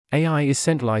AI is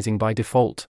centralizing by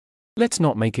default. Let's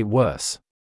not make it worse.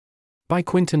 By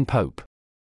Quintin Pope.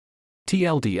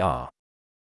 TLDR.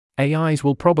 AIs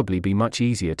will probably be much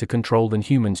easier to control than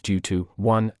humans due to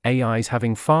 1. AIs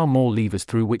having far more levers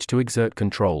through which to exert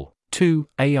control, 2.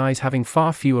 AIs having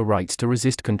far fewer rights to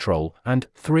resist control, and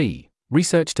 3.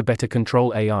 Research to better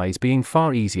control AIs being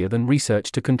far easier than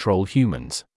research to control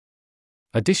humans.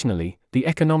 Additionally, the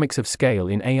economics of scale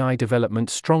in AI development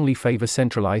strongly favor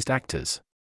centralized actors.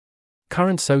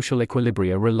 Current social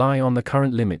equilibria rely on the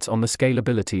current limits on the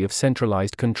scalability of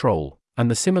centralized control,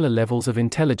 and the similar levels of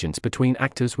intelligence between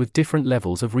actors with different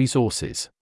levels of resources.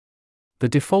 The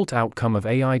default outcome of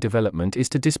AI development is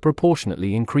to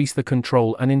disproportionately increase the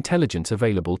control and intelligence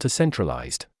available to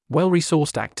centralized,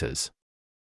 well-resourced actors.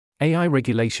 AI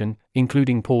regulation,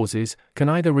 including pauses, can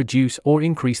either reduce or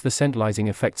increase the centralizing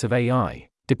effects of AI,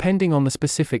 depending on the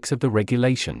specifics of the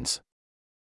regulations.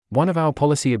 One of our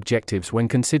policy objectives when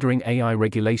considering AI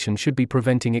regulation should be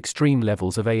preventing extreme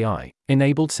levels of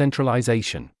AI-enabled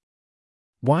centralization.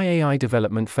 Why AI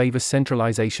development favors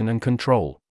centralization and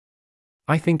control?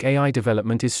 I think AI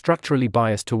development is structurally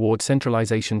biased toward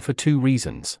centralization for 2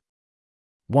 reasons.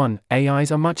 1.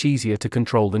 AIs are much easier to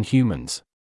control than humans.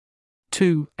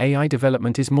 2. AI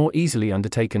development is more easily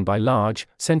undertaken by large,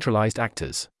 centralized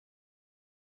actors.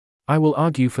 I will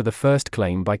argue for the first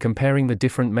claim by comparing the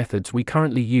different methods we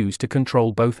currently use to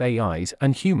control both AIs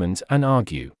and humans and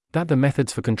argue that the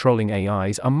methods for controlling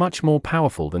AIs are much more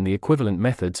powerful than the equivalent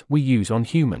methods we use on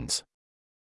humans.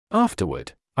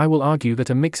 Afterward, I will argue that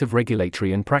a mix of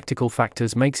regulatory and practical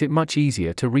factors makes it much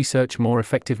easier to research more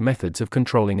effective methods of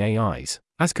controlling AIs,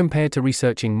 as compared to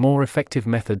researching more effective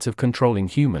methods of controlling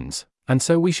humans, and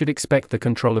so we should expect the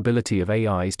controllability of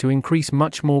AIs to increase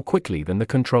much more quickly than the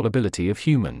controllability of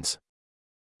humans.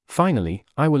 Finally,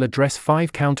 I will address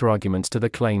 5 counterarguments to the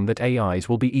claim that AIs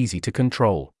will be easy to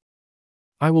control.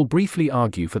 I will briefly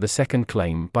argue for the second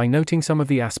claim by noting some of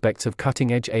the aspects of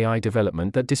cutting-edge AI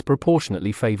development that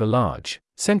disproportionately favor large,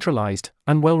 centralized,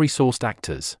 and well-resourced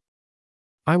actors.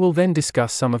 I will then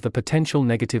discuss some of the potential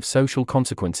negative social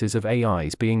consequences of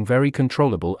AIs being very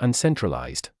controllable and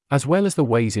centralized, as well as the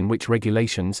ways in which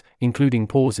regulations, including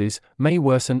pauses, may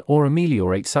worsen or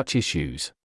ameliorate such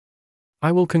issues.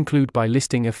 I will conclude by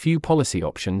listing a few policy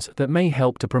options that may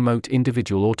help to promote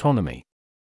individual autonomy.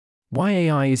 Why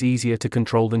AI is easier to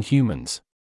control than humans?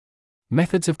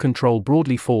 Methods of control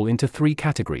broadly fall into 3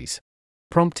 categories: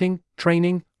 prompting,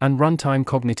 training, and runtime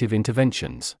cognitive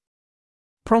interventions.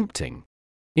 Prompting.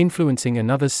 Influencing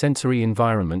another's sensory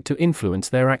environment to influence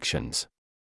their actions.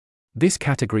 This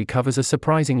category covers a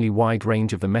surprisingly wide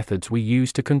range of the methods we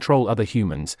use to control other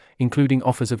humans, including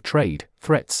offers of trade,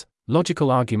 threats, logical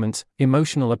arguments,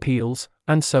 emotional appeals,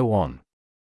 and so on.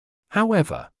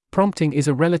 However, prompting is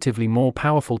a relatively more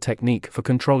powerful technique for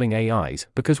controlling AIs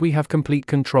because we have complete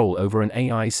control over an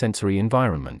AI's sensory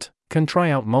environment, can try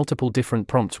out multiple different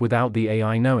prompts without the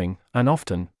AI knowing, and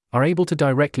often, are able to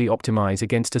directly optimize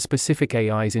against a specific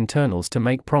AI's internals to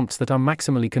make prompts that are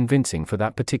maximally convincing for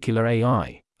that particular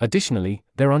AI. Additionally,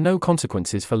 there are no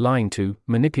consequences for lying to,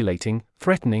 manipulating,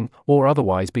 threatening, or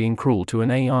otherwise being cruel to an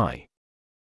AI.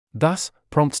 Thus,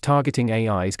 prompts targeting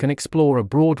AIs can explore a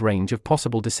broad range of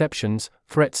possible deceptions,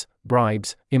 threats,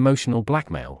 bribes, emotional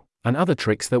blackmail, and other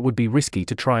tricks that would be risky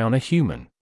to try on a human.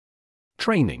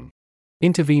 Training.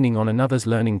 Intervening on another's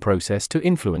learning process to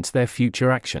influence their future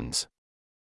actions.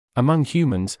 Among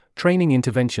humans, training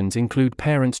interventions include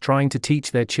parents trying to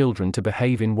teach their children to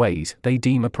behave in ways they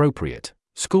deem appropriate,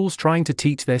 schools trying to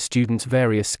teach their students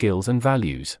various skills and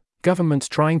values, governments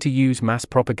trying to use mass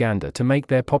propaganda to make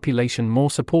their population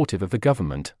more supportive of the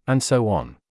government, and so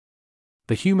on.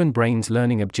 The human brain's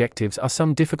learning objectives are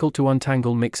some difficult to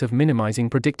untangle mix of minimizing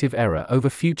predictive error over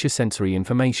future sensory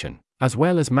information, as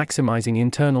well as maximizing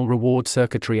internal reward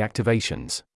circuitry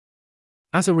activations.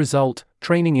 As a result,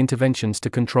 training interventions to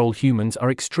control humans are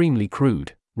extremely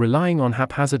crude, relying on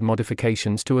haphazard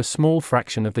modifications to a small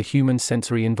fraction of the human's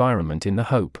sensory environment in the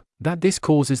hope that this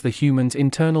causes the human's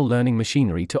internal learning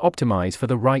machinery to optimize for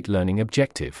the right learning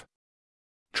objective.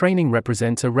 Training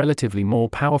represents a relatively more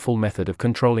powerful method of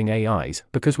controlling AIs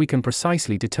because we can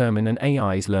precisely determine an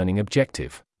AI's learning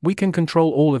objective. We can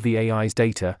control all of the AI's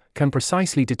data, can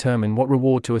precisely determine what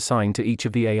reward to assign to each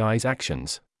of the AI's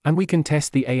actions, and we can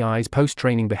test the AI's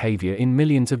post-training behavior in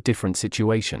millions of different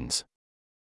situations.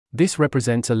 This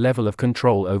represents a level of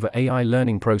control over AI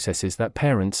learning processes that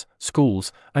parents,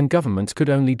 schools, and governments could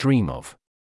only dream of.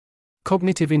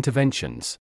 Cognitive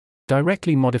interventions.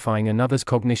 Directly modifying another's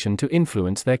cognition to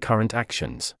influence their current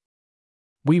actions.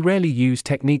 We rarely use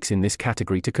techniques in this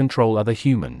category to control other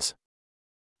humans.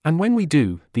 And when we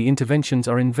do, the interventions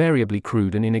are invariably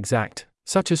crude and inexact,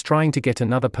 such as trying to get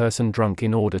another person drunk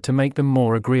in order to make them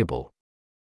more agreeable.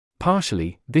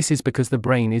 Partially, this is because the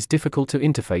brain is difficult to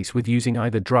interface with using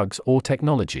either drugs or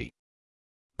technology.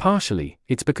 Partially,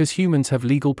 it's because humans have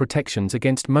legal protections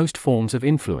against most forms of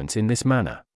influence in this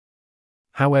manner.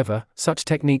 However, such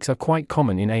techniques are quite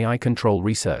common in AI control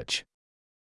research.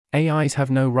 AIs have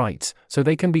no rights, so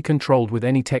they can be controlled with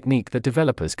any technique that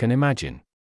developers can imagine.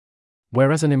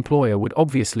 Whereas an employer would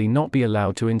obviously not be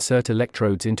allowed to insert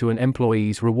electrodes into an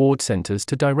employee's reward centers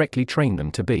to directly train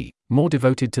them to be more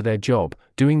devoted to their job,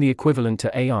 doing the equivalent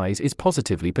to AIs is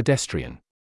positively pedestrian.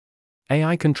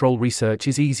 AI control research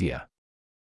is easier.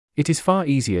 It is far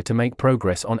easier to make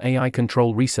progress on AI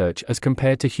control research as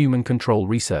compared to human control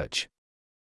research.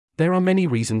 There are many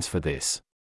reasons for this.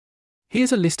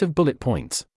 Here's a list of bullet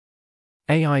points.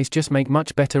 AIs just make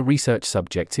much better research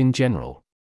subjects in general.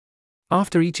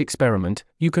 After each experiment,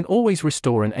 you can always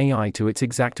restore an AI to its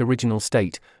exact original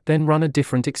state, then run a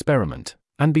different experiment,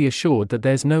 and be assured that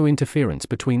there's no interference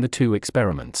between the two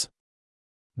experiments.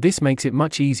 This makes it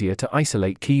much easier to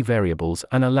isolate key variables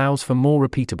and allows for more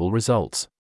repeatable results.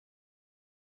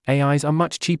 AIs are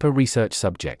much cheaper research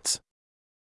subjects.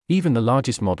 Even the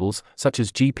largest models, such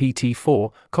as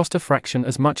GPT-4, cost a fraction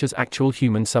as much as actual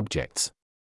human subjects.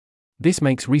 This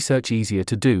makes research easier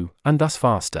to do, and thus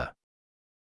faster.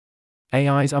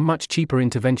 AIs are much cheaper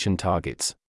intervention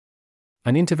targets.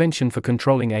 An intervention for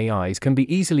controlling AIs can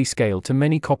be easily scaled to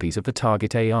many copies of the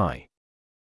target AI.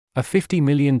 A $50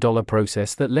 million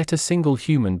process that let a single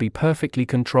human be perfectly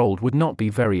controlled would not be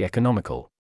very economical.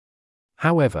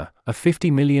 However, a $50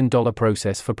 million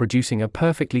process for producing a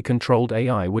perfectly controlled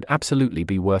AI would absolutely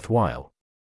be worthwhile.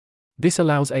 This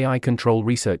allows AI control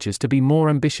researchers to be more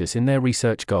ambitious in their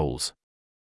research goals.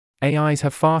 AIs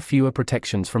have far fewer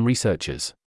protections from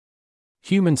researchers.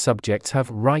 Human subjects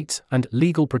have rights and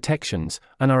legal protections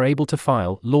and are able to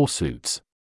file lawsuits.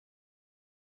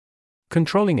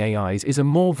 Controlling AIs is a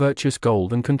more virtuous goal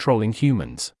than controlling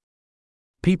humans.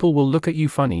 People will look at you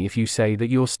funny if you say that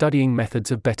you're studying methods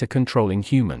of better controlling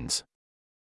humans.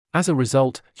 As a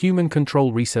result, human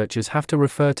control researchers have to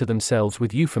refer to themselves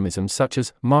with euphemisms such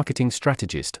as marketing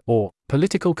strategist or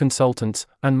political consultants,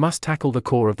 and must tackle the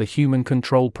core of the human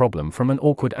control problem from an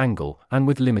awkward angle and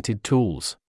with limited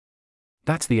tools.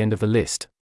 That's the end of the list.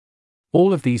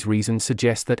 All of these reasons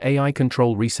suggest that AI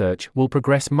control research will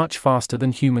progress much faster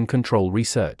than human control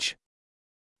research.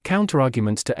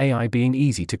 Counterarguments to AI being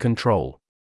easy to control.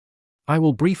 I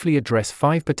will briefly address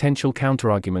 5 potential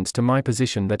counterarguments to my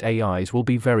position that AIs will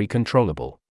be very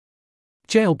controllable.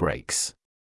 Jailbreaks.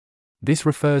 This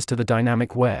refers to the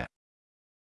dynamic where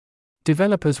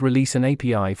developers release an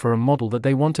API for a model that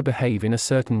they want to behave in a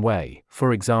certain way,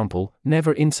 for example,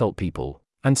 never insult people.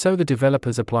 And so the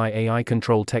developers apply AI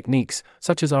control techniques,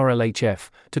 such as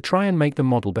RLHF, to try and make the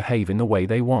model behave in the way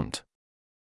they want.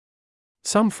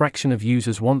 Some fraction of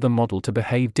users want the model to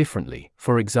behave differently,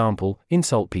 for example,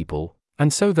 insult people,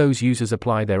 and so those users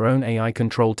apply their own AI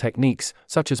control techniques,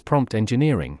 such as prompt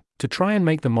engineering, to try and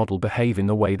make the model behave in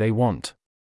the way they want.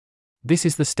 This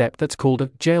is the step that's called a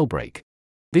jailbreak.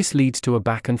 This leads to a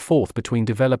back and forth between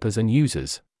developers and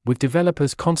users, with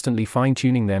developers constantly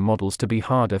fine-tuning their models to be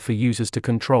harder for users to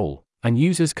control, and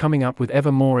users coming up with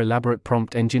ever more elaborate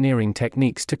prompt engineering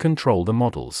techniques to control the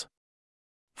models.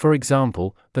 For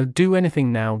example, the Do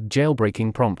Anything Now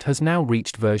jailbreaking prompt has now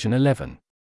reached version 11.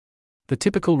 The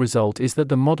typical result is that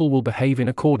the model will behave in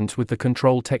accordance with the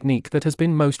control technique that has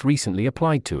been most recently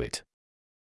applied to it.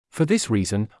 For this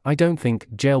reason, I don't think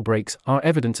jailbreaks are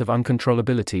evidence of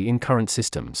uncontrollability in current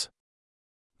systems.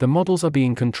 The models are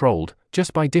being controlled,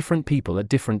 just by different people at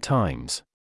different times.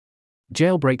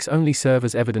 Jailbreaks only serve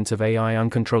as evidence of AI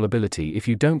uncontrollability if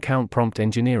you don't count prompt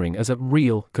engineering as a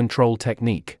real control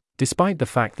technique, despite the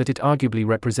fact that it arguably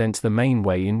represents the main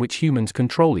way in which humans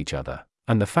control each other,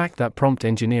 and the fact that prompt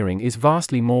engineering is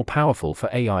vastly more powerful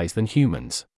for AIs than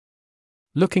humans.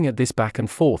 Looking at this back and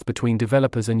forth between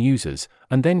developers and users,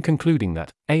 and then concluding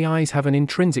that AIs have an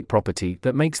intrinsic property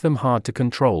that makes them hard to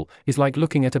control, is like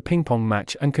looking at a ping-pong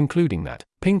match and concluding that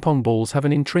ping-pong balls have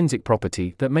an intrinsic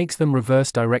property that makes them reverse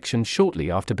direction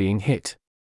shortly after being hit.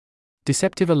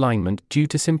 Deceptive alignment due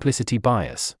to simplicity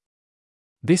bias.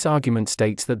 This argument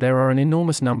states that there are an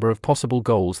enormous number of possible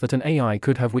goals that an AI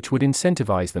could have which would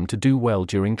incentivize them to do well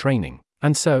during training.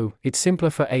 And so, it's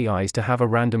simpler for AIs to have a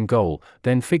random goal,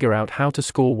 then figure out how to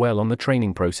score well on the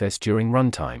training process during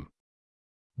runtime.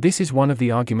 This is one of the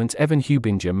arguments Evan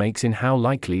Hubinger makes in How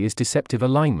Likely is Deceptive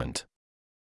Alignment.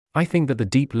 I think that the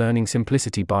deep learning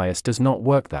simplicity bias does not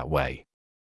work that way.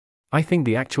 I think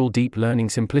the actual deep learning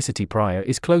simplicity prior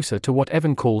is closer to what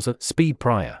Evan calls a speed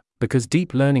prior, because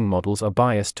deep learning models are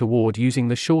biased toward using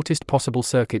the shortest possible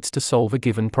circuits to solve a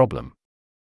given problem.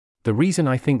 The reason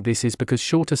I think this is because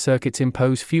shorter circuits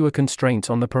impose fewer constraints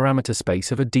on the parameter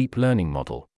space of a deep learning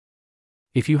model.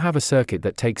 If you have a circuit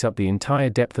that takes up the entire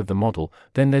depth of the model,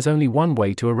 then there's only one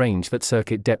way to arrange that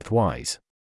circuit depth-wise.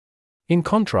 In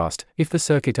contrast, if the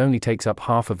circuit only takes up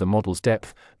half of the model's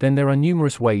depth, then there are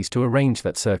numerous ways to arrange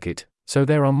that circuit, so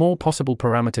there are more possible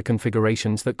parameter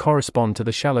configurations that correspond to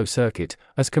the shallow circuit,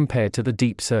 as compared to the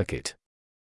deep circuit.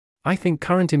 I think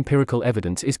current empirical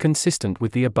evidence is consistent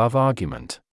with the above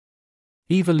argument.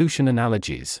 Evolution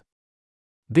analogies.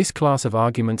 This class of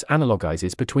arguments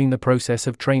analogizes between the process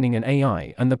of training an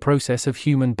AI and the process of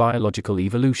human biological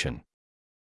evolution.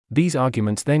 These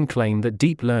arguments then claim that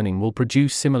deep learning will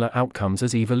produce similar outcomes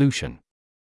as evolution.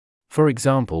 For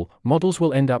example, models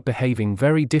will end up behaving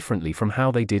very differently from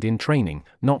how they did in training,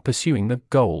 not pursuing the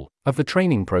goal of the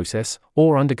training process,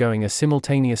 or undergoing a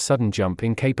simultaneous sudden jump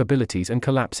in capabilities and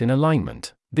collapse in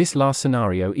alignment. This last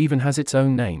scenario even has its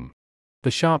own name: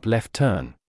 the sharp left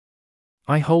turn.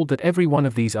 I hold that every one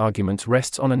of these arguments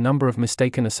rests on a number of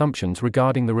mistaken assumptions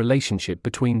regarding the relationship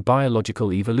between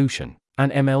biological evolution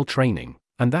and ML training,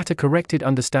 and that a corrected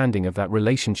understanding of that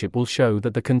relationship will show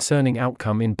that the concerning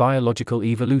outcome in biological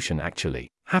evolution actually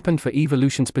happened for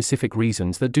evolution-specific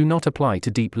reasons that do not apply to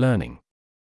deep learning.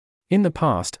 In the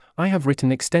past, I have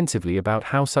written extensively about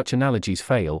how such analogies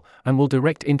fail, and will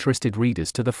direct interested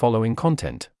readers to the following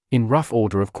content, in rough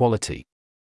order of quality.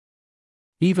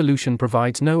 Evolution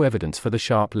provides no evidence for the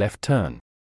sharp left turn.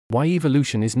 Why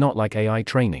evolution is not like AI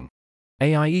training.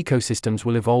 AI ecosystems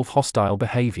will evolve hostile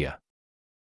behavior.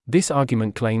 This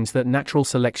argument claims that natural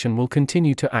selection will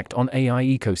continue to act on AI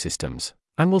ecosystems,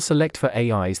 and will select for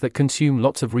AIs that consume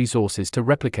lots of resources to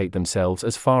replicate themselves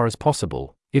as far as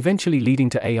possible, eventually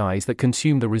leading to AIs that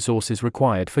consume the resources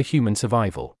required for human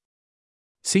survival.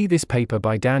 See this paper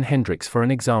by Dan Hendricks for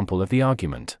an example of the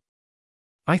argument.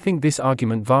 I think this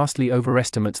argument vastly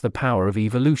overestimates the power of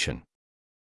evolution.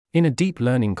 In a deep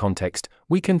learning context,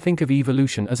 we can think of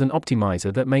evolution as an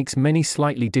optimizer that makes many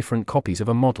slightly different copies of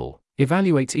a model,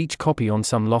 evaluates each copy on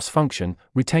some loss function,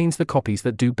 retains the copies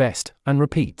that do best, and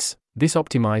repeats. This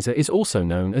optimizer is also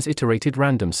known as iterated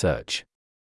random search.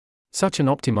 Such an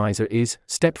optimizer is,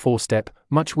 step for step,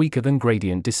 much weaker than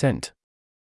gradient descent.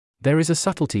 There is a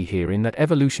subtlety here in that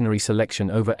evolutionary selection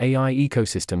over AI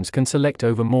ecosystems can select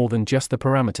over more than just the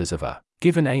parameters of a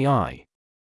given AI.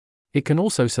 It can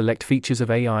also select features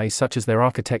of AIs such as their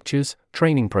architectures,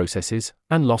 training processes,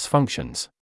 and loss functions.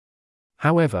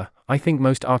 However, I think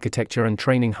most architecture and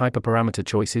training hyperparameter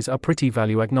choices are pretty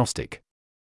value agnostic.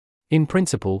 In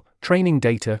principle, training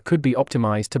data could be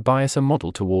optimized to bias a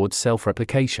model towards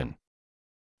self-replication.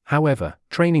 However,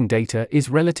 training data is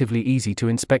relatively easy to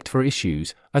inspect for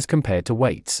issues, as compared to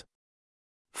weights.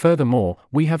 Furthermore,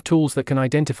 we have tools that can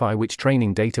identify which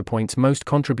training data points most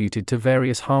contributed to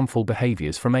various harmful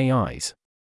behaviors from AIs.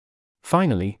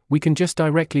 Finally, we can just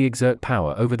directly exert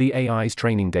power over the AI's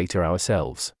training data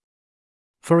ourselves.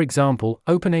 For example,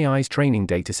 OpenAI's training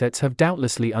datasets have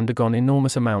doubtlessly undergone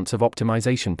enormous amounts of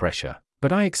optimization pressure,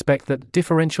 but I expect that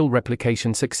differential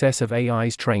replication success of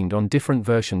AIs trained on different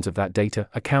versions of that data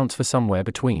accounts for somewhere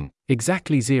between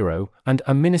exactly 0 and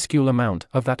a minuscule amount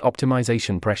of that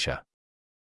optimization pressure.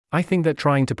 I think that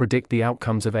trying to predict the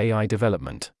outcomes of AI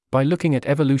development by looking at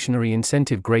evolutionary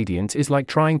incentive gradients is like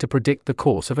trying to predict the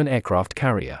course of an aircraft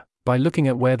carrier by looking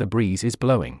at where the breeze is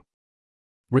blowing.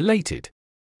 Related.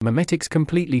 Memetics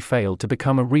completely failed to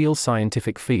become a real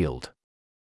scientific field.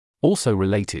 Also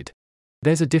related.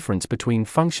 There's a difference between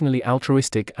functionally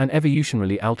altruistic and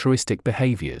evolutionarily altruistic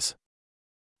behaviors.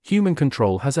 Human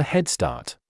control has a head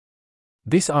start.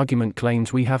 This argument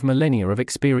claims we have millennia of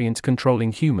experience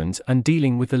controlling humans and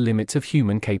dealing with the limits of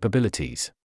human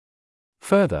capabilities.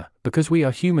 Further, because we are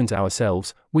humans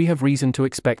ourselves, we have reason to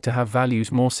expect to have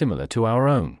values more similar to our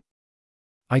own.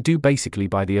 I do basically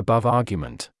buy the above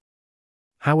argument.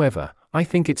 However, I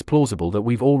think it's plausible that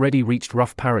we've already reached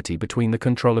rough parity between the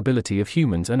controllability of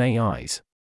humans and AIs.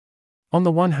 On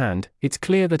the one hand, it's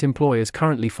clear that employers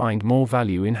currently find more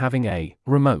value in having a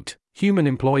remote human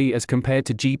employee as compared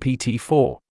to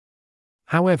GPT-4.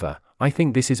 However, I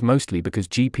think this is mostly because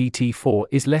GPT-4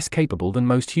 is less capable than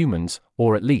most humans,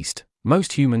 or at least,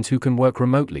 most humans who can work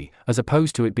remotely, as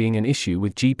opposed to it being an issue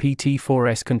with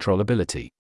GPT-4's controllability.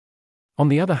 On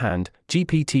the other hand,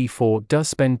 GPT-4 does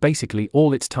spend basically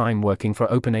all its time working for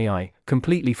OpenAI,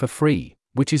 completely for free,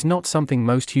 which is not something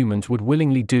most humans would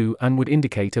willingly do and would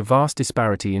indicate a vast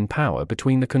disparity in power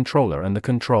between the controller and the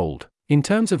controlled. In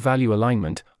terms of value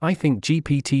alignment, I think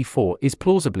GPT-4 is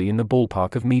plausibly in the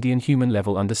ballpark of median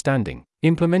human-level understanding,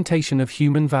 implementation of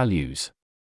human values.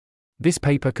 This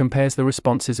paper compares the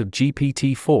responses of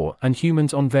GPT-4 and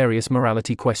humans on various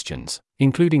morality questions,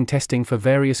 including testing for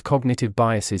various cognitive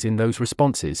biases in those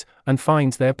responses, and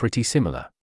finds they're pretty similar.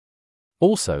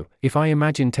 Also, if I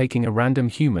imagine taking a random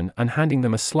human and handing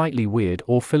them a slightly weird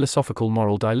or philosophical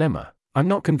moral dilemma, I'm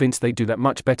not convinced they do that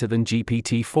much better than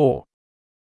GPT-4.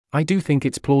 I do think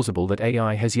it's plausible that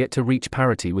AI has yet to reach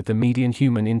parity with the median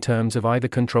human in terms of either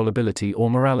controllability or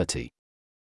morality.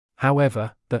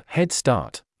 However, the head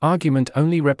start argument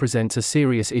only represents a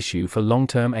serious issue for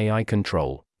long-term AI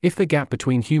control, if the gap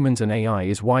between humans and AI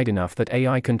is wide enough that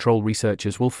AI control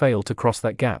researchers will fail to cross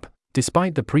that gap,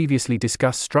 despite the previously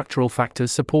discussed structural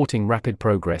factors supporting rapid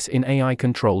progress in AI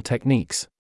control techniques.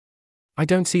 I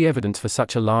don't see evidence for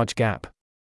such a large gap.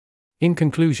 In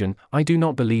conclusion, I do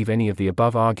not believe any of the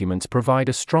above arguments provide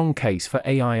a strong case for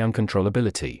AI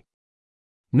uncontrollability.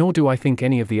 Nor do I think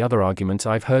any of the other arguments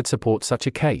I've heard support such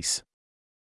a case.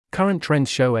 Current trends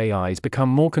show AIs become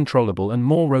more controllable and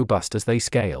more robust as they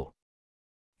scale.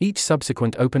 Each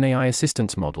subsequent OpenAI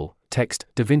assistance model, text,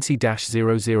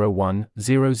 DaVinci-001,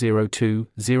 002,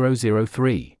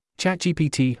 003,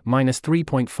 ChatGPT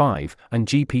 -3.5, and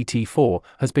GPT-4,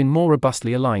 has been more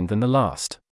robustly aligned than the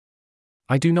last.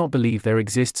 I do not believe there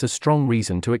exists a strong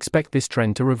reason to expect this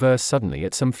trend to reverse suddenly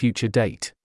at some future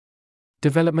date.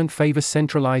 Development favors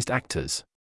centralized actors.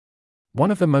 One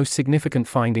of the most significant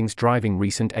findings driving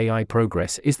recent AI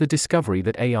progress is the discovery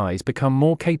that AIs become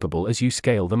more capable as you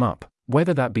scale them up,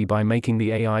 whether that be by making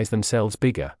the AIs themselves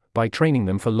bigger, by training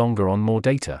them for longer on more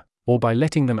data, or by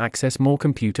letting them access more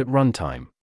compute at runtime.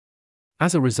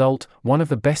 As a result, one of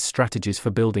the best strategies for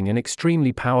building an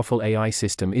extremely powerful AI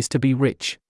system is to be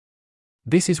rich.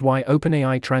 This is why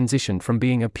OpenAI transitioned from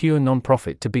being a pure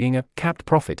non-profit to being a capped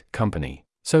profit company,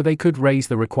 so they could raise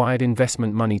the required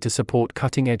investment money to support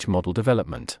cutting-edge model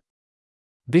development.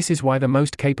 This is why the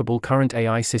most capable current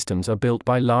AI systems are built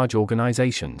by large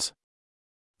organizations.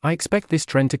 I expect this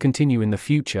trend to continue in the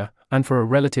future, and for a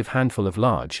relative handful of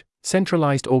large,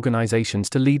 centralized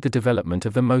organizations to lead the development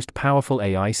of the most powerful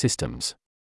AI systems.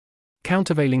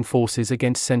 Countervailing forces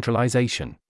against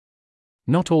centralization.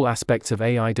 Not all aspects of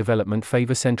AI development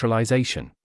favor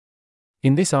centralization.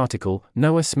 In this article,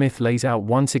 Noah Smith lays out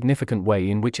one significant way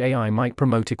in which AI might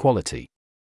promote equality.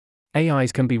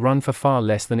 AIs can be run for far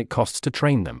less than it costs to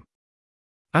train them.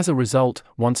 As a result,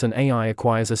 once an AI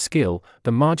acquires a skill,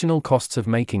 the marginal costs of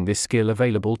making this skill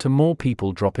available to more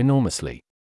people drop enormously.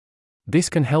 This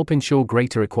can help ensure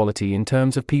greater equality in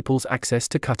terms of people's access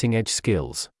to cutting-edge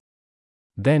skills.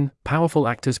 Then, powerful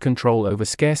actors' control over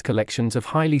scarce collections of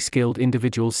highly skilled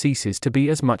individuals ceases to be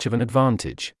as much of an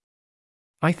advantage.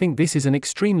 I think this is an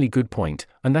extremely good point,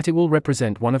 and that it will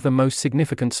represent one of the most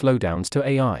significant slowdowns to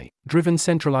AI-driven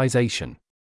centralization.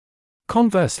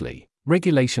 Conversely,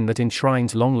 regulation that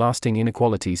enshrines long-lasting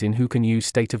inequalities in who can use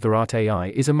state-of-the-art AI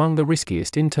is among the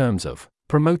riskiest in terms of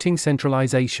promoting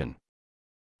centralization.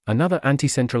 Another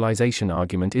anti-centralization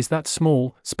argument is that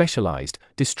small, specialized,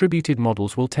 distributed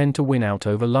models will tend to win out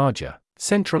over larger,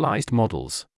 centralized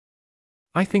models.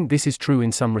 I think this is true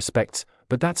in some respects,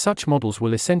 but that such models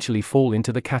will essentially fall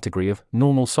into the category of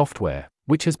normal software,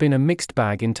 which has been a mixed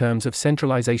bag in terms of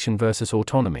centralization versus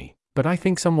autonomy, but I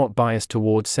think somewhat biased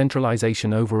towards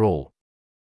centralization overall.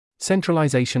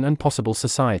 Centralization and possible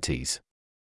societies.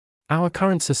 Our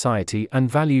current society and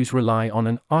values rely on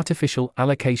an artificial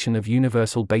allocation of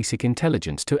universal basic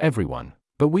intelligence to everyone,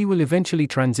 but we will eventually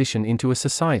transition into a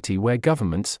society where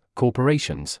governments,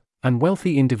 corporations, and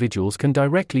wealthy individuals can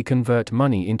directly convert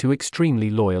money into extremely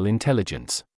loyal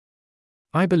intelligence.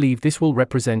 I believe this will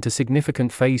represent a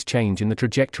significant phase change in the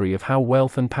trajectory of how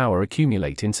wealth and power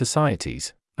accumulate in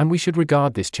societies, and we should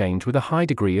regard this change with a high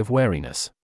degree of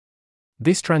wariness.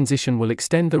 This transition will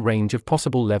extend the range of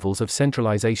possible levels of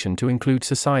centralization to include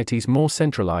societies more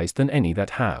centralized than any that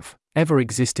have ever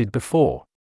existed before.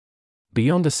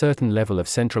 Beyond a certain level of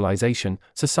centralization,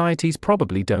 societies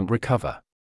probably don't recover.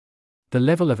 The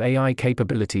level of AI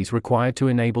capabilities required to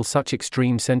enable such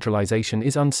extreme centralization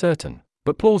is uncertain,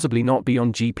 but plausibly not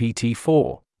beyond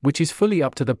GPT-4, which is fully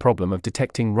up to the problem of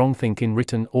detecting wrongthink in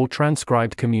written or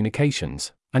transcribed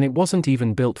communications, and it wasn't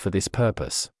even built for this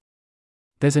purpose.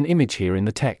 There's an image here in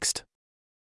the text,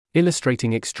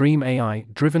 illustrating extreme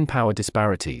AI-driven power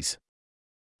disparities.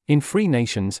 In free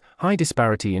nations, high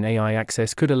disparity in AI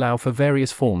access could allow for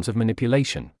various forms of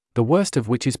manipulation, the worst of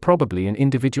which is probably an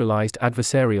individualized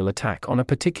adversarial attack on a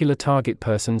particular target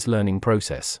person's learning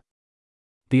process.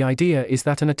 The idea is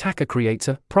that an attacker creates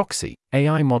a proxy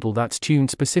AI model that's tuned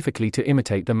specifically to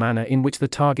imitate the manner in which the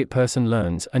target person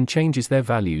learns and changes their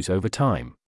values over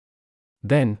time.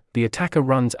 Then, the attacker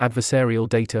runs adversarial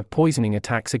data poisoning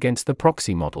attacks against the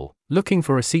proxy model, looking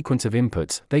for a sequence of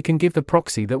inputs they can give the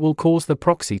proxy that will cause the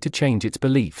proxy to change its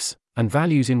beliefs and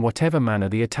values in whatever manner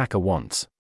the attacker wants.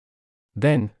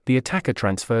 Then, the attacker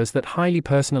transfers that highly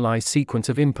personalized sequence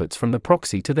of inputs from the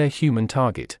proxy to their human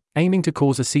target, aiming to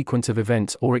cause a sequence of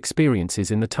events or experiences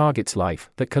in the target's life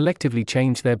that collectively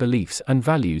change their beliefs and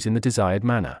values in the desired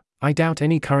manner. I doubt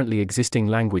any currently existing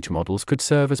language models could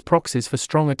serve as proxies for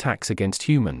strong attacks against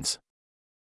humans.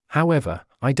 However,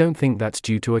 I don't think that's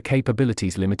due to a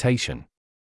capabilities limitation.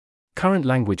 Current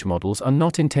language models are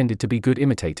not intended to be good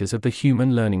imitators of the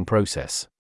human learning process.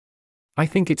 I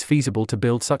think it's feasible to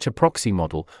build such a proxy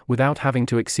model without having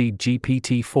to exceed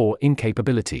GPT-4 in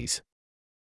capabilities.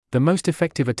 The most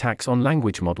effective attacks on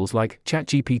language models like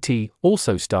ChatGPT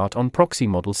also start on proxy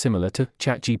models similar to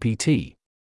ChatGPT.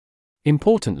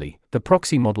 Importantly, the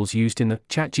proxy models used in the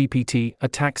ChatGPT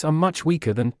attacks are much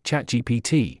weaker than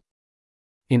ChatGPT.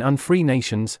 In unfree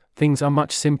nations, things are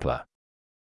much simpler.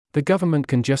 The government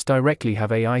can just directly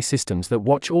have AI systems that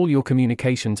watch all your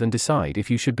communications and decide if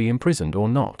you should be imprisoned or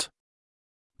not.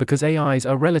 Because AIs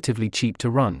are relatively cheap to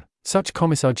run, such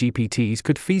Commissar GPTs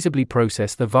could feasibly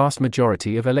process the vast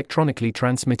majority of electronically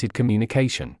transmitted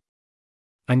communication.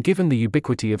 And given the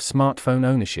ubiquity of smartphone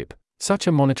ownership, such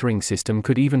a monitoring system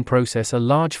could even process a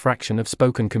large fraction of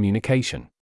spoken communication.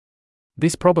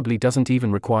 This probably doesn't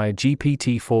even require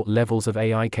GPT-4 levels of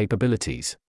AI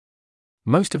capabilities.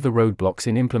 Most of the roadblocks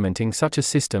in implementing such a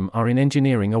system are in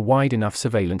engineering a wide enough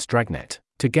surveillance dragnet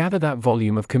to gather that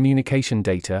volume of communication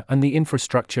data and the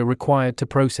infrastructure required to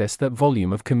process that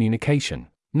volume of communication,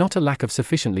 not a lack of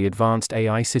sufficiently advanced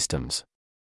AI systems.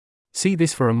 See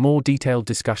this for a more detailed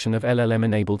discussion of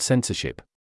LLM-enabled censorship,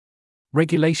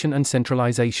 regulation and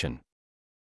centralization.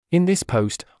 In this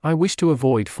post, I wish to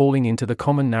avoid falling into the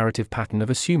common narrative pattern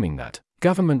of assuming that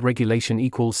government regulation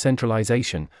equals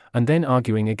centralization, and then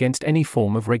arguing against any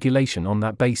form of regulation on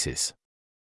that basis.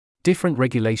 Different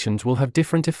regulations will have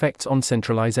different effects on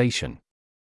centralization.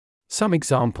 Some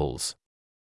examples.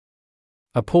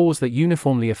 A pause that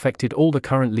uniformly affected all the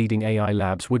current leading AI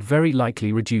labs would very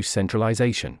likely reduce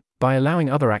centralization, by allowing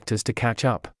other actors to catch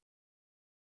up.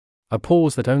 A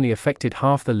pause that only affected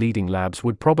half the leading labs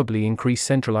would probably increase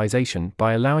centralization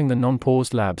by allowing the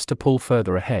non-paused labs to pull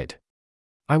further ahead.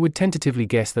 I would tentatively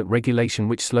guess that regulation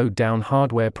which slowed down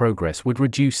hardware progress would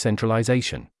reduce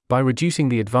centralization, by reducing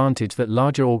the advantage that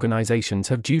larger organizations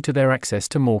have due to their access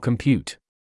to more compute.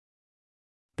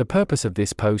 The purpose of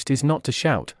this post is not to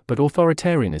shout, but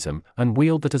authoritarianism, and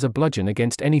wield that as a bludgeon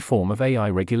against any form of AI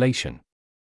regulation.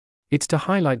 It's to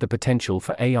highlight the potential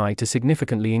for AI to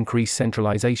significantly increase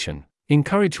centralization,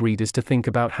 encourage readers to think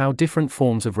about how different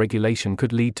forms of regulation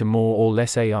could lead to more or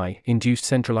less AI-induced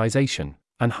centralization,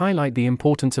 and highlight the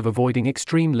importance of avoiding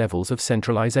extreme levels of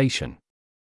centralization.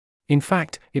 In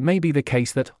fact, it may be the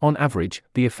case that, on average,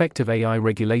 the effect of AI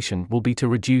regulation will be to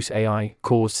reduce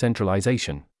AI-caused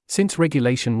centralization, since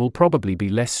regulation will probably be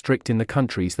less strict in the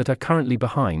countries that are currently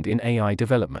behind in AI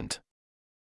development.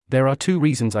 There are two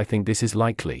reasons I think this is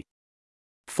likely.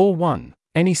 For one,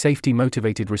 any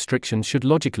safety-motivated restrictions should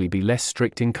logically be less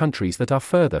strict in countries that are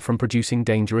further from producing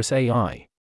dangerous AI.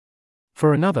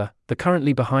 For another, the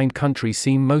currently behind countries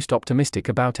seem most optimistic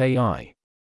about AI.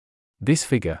 This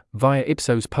figure, via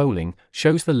Ipsos polling,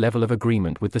 shows the level of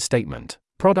agreement with the statement.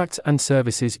 Products and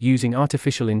services using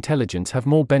artificial intelligence have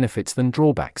more benefits than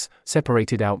drawbacks,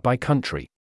 separated out by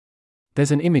country.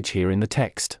 There's an image here in the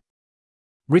text.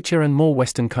 Richer and more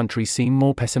Western countries seem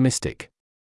more pessimistic.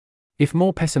 If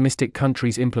more pessimistic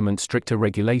countries implement stricter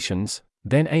regulations,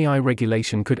 then AI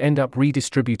regulation could end up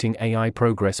redistributing AI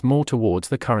progress more towards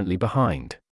the currently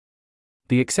behind.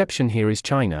 The exception here is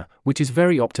China, which is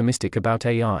very optimistic about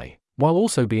AI, while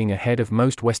also being ahead of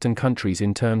most Western countries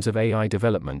in terms of AI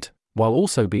development, while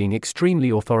also being extremely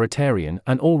authoritarian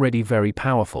and already very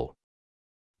powerful.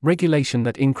 Regulation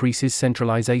that increases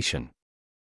centralization.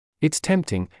 It's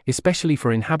tempting, especially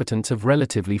for inhabitants of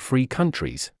relatively free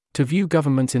countries, to view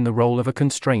governments in the role of a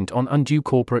constraint on undue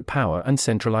corporate power and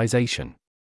centralization.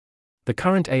 The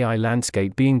current AI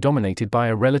landscape being dominated by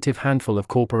a relative handful of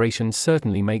corporations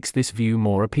certainly makes this view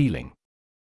more appealing.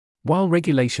 While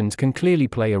regulations can clearly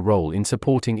play a role in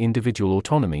supporting individual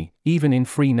autonomy, even in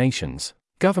free nations,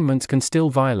 governments can still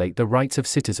violate the rights of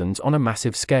citizens on a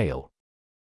massive scale.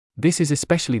 This is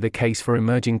especially the case for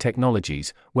emerging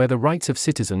technologies, where the rights of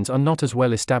citizens are not as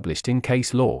well established in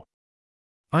case law.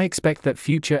 I expect that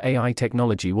future AI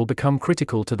technology will become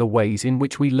critical to the ways in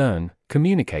which we learn,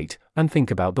 communicate, and think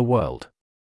about the world.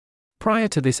 Prior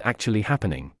to this actually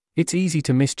happening, it's easy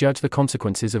to misjudge the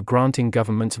consequences of granting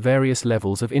governments various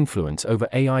levels of influence over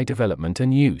AI development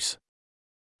and use.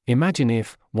 Imagine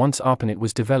if, once ARPANET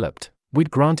was developed,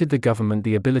 we'd granted the government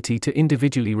the ability to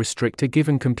individually restrict a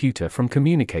given computer from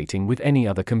communicating with any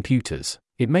other computers.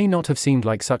 It may not have seemed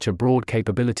like such a broad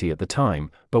capability at the time,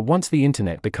 but once the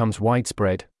internet becomes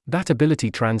widespread, that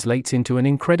ability translates into an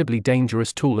incredibly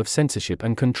dangerous tool of censorship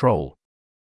and control.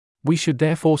 We should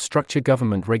therefore structure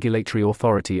government regulatory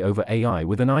authority over AI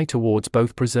with an eye towards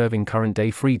both preserving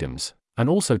current-day freedoms, and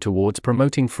also towards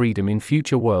promoting freedom in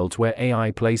future worlds where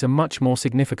AI plays a much more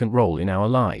significant role in our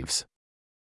lives.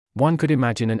 One could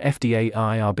imagine an FDA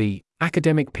IRB,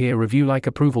 academic peer review-like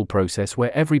approval process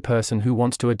where every person who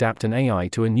wants to adapt an AI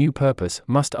to a new purpose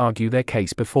must argue their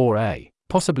case before a,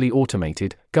 possibly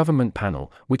automated, government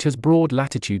panel, which has broad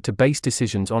latitude to base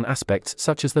decisions on aspects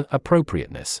such as the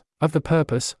appropriateness of the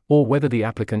purpose, or whether the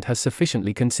applicant has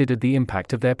sufficiently considered the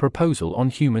impact of their proposal on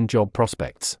human job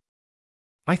prospects.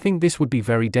 I think this would be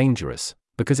very dangerous,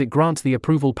 because it grants the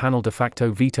approval panel de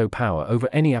facto veto power over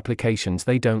any applications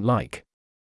they don't like.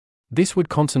 This would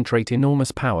concentrate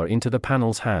enormous power into the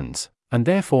panel's hands, and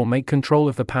therefore make control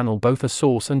of the panel both a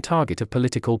source and target of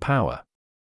political power.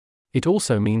 It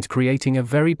also means creating a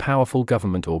very powerful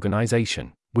government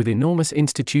organization, with enormous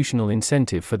institutional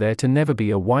incentive for there to never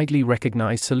be a widely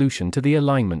recognized solution to the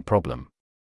alignment problem.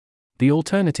 The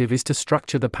alternative is to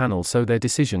structure the panel so their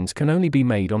decisions can only be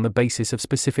made on the basis of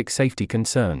specific safety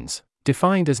concerns,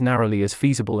 defined as narrowly as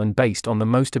feasible and based on the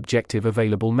most objective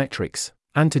available metrics,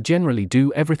 and to generally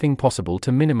do everything possible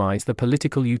to minimize the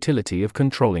political utility of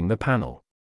controlling the panel.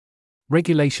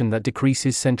 Regulation that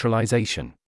decreases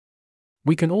centralization.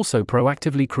 We can also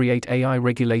proactively create AI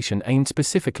regulation aimed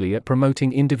specifically at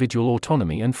promoting individual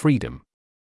autonomy and freedom.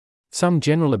 Some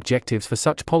general objectives for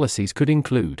such policies could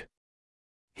include: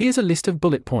 here's a list of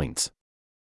bullet points.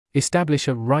 Establish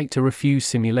a right to refuse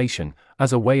simulation,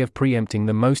 as a way of preempting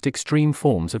the most extreme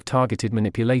forms of targeted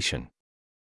manipulation.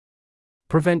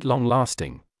 Prevent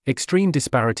long-lasting, extreme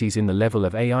disparities in the level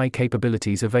of AI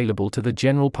capabilities available to the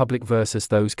general public versus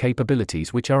those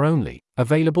capabilities which are only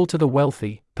available to the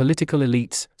wealthy, political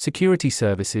elites, security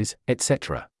services,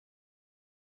 etc.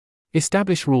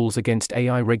 Establish rules against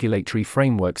AI regulatory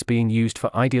frameworks being used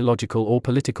for ideological or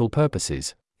political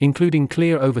purposes, including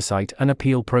clear oversight and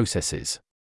appeal processes.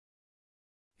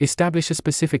 Establish a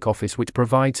specific office which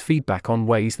provides feedback on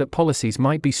ways that policies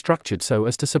might be structured so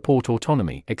as to support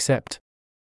autonomy, except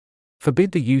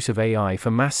forbid the use of AI for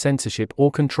mass censorship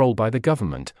or control by the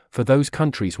government, for those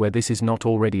countries where this is not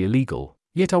already illegal,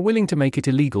 yet are willing to make it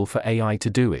illegal for AI to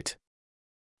do it.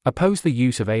 Oppose the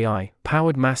use of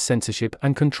AI-powered mass censorship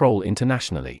and control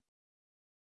internationally.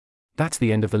 That's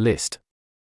the end of the list.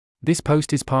 This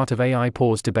post is part of AI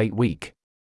Pause Debate Week.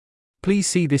 Please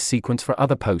see this sequence for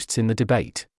other posts in the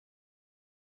debate.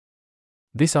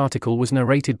 This article was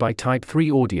narrated by Type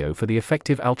 3 Audio for the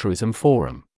Effective Altruism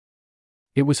Forum.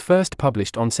 It was first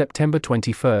published on September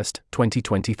 21,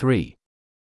 2023.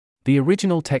 The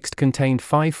original text contained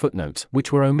 5 footnotes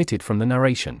which were omitted from the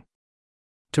narration.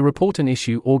 To report an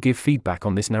issue or give feedback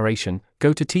on this narration,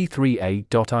 go to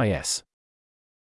t3a.is.